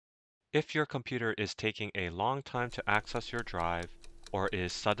If your computer is taking a long time to access your drive or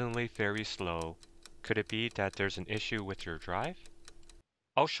is suddenly very slow, could it be that there's an issue with your drive?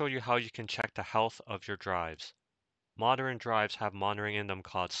 I'll show you how you can check the health of your drives. Modern drives have monitoring in them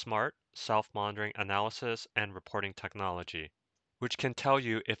called SMART, self-monitoring analysis and reporting technology, which can tell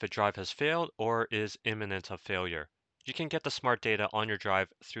you if a drive has failed or is imminent of failure. You can get the SMART data on your drive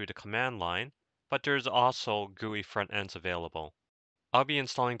through the command line, but there's also GUI front ends available. I'll be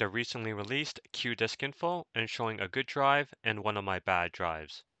installing the recently released qdiskinfo and showing a good drive and one of my bad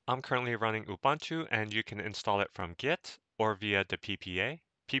drives. I'm currently running Ubuntu and you can install it from Git or via the PPA.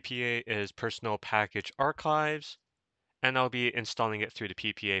 PPA is Personal Package Archives, and I'll be installing it through the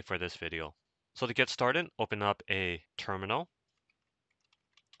PPA for this video. So to get started, open up a terminal.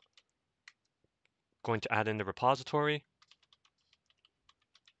 Going to add in the repository.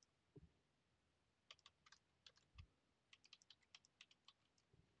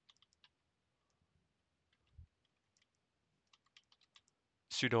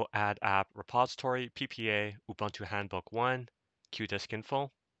 Sudo add app repository PPA Ubuntu Handbook 1 qdiskinfo.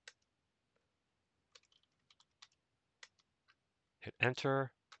 Hit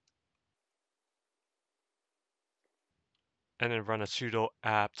enter. And then run a sudo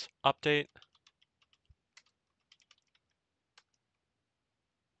apt update.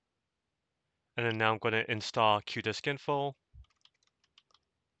 And then now I'm going to install qdiskinfo.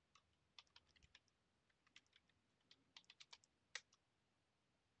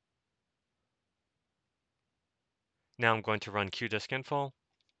 Now I'm going to run qdiskinfo.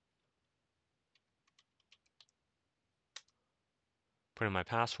 Put in my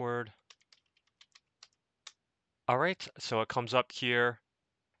password. All right, so it comes up here.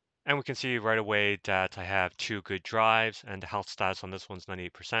 And we can see right away that I have two good drives and the health status on this one's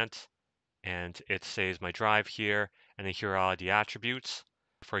 98%. And it saves my drive here. And then here are the attributes.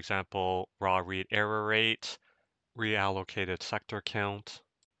 For example, raw read error rate, reallocated sector count,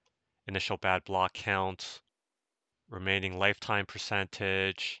 initial bad block count, remaining lifetime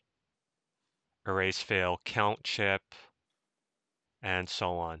percentage, erase fail count chip, and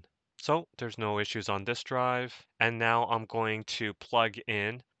so on. So there's no issues on this drive. And now I'm going to plug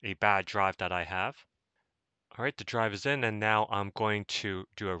in a bad drive that I have. All right, the drive is in, and now I'm going to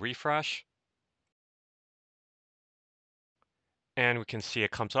do a refresh. And we can see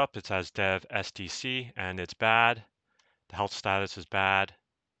it comes up. It says dev SDC, and it's bad. The health status is bad.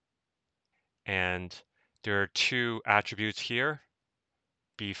 And there are two attributes here,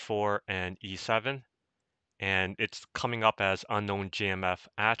 B4 and E7. And it's coming up as unknown GMF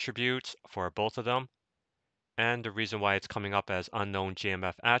attributes for both of them. And the reason why it's coming up as unknown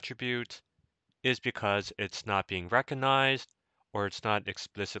GMF attribute is because it's not being recognized or it's not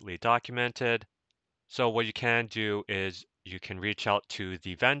explicitly documented. So what you can do is you can reach out to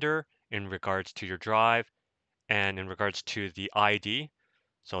the vendor in regards to your drive and in regards to the ID.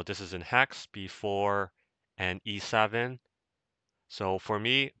 So this is in hex, B4 and E7. So for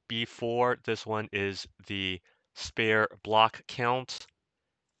me, B4, this one is the spare block count,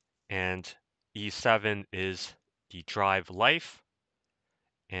 and E7 is the drive life.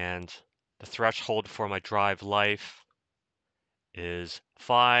 And the threshold for my drive life is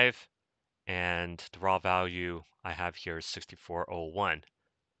 5, and the raw value I have here is 6401,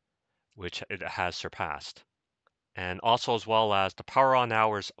 which it has surpassed. And also as well as the power on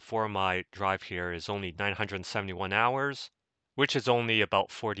hours for my drive here is only 971 hours, which is only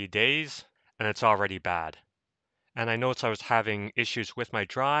about 40 days, and it's already bad. And I noticed I was having issues with my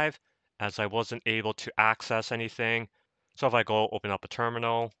drive as I wasn't able to access anything. So if I go open up a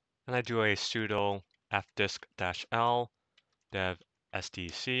terminal and I do a sudo fdisk-l dev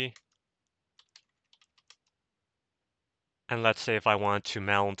sdc, and let's say if I want to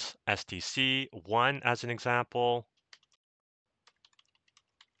mount SDC1 as an example,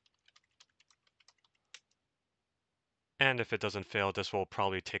 and if it doesn't fail, this will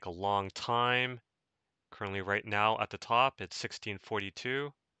probably take a long time. Currently right now at the top, it's 1642.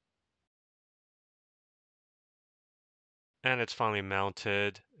 And it's finally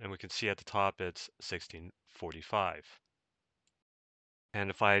mounted, and we can see at the top it's 1645. And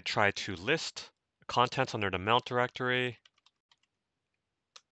if I try to list contents under the mount directory,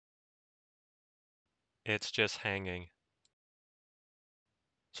 it's just hanging.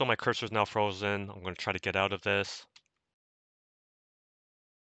 So my cursor is now frozen. I'm going to try to get out of this.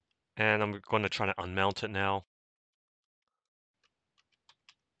 And I'm going to try to unmount it now.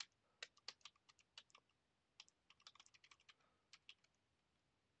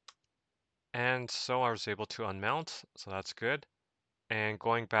 And so I was able to unmount, so that's good. And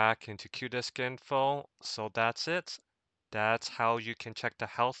going back into qdiskinfo, so that's it. That's how you can check the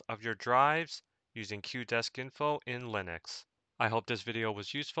health of your drives using qdiskinfo in Linux. I hope this video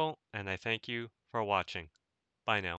was useful, and I thank you for watching. Bye now.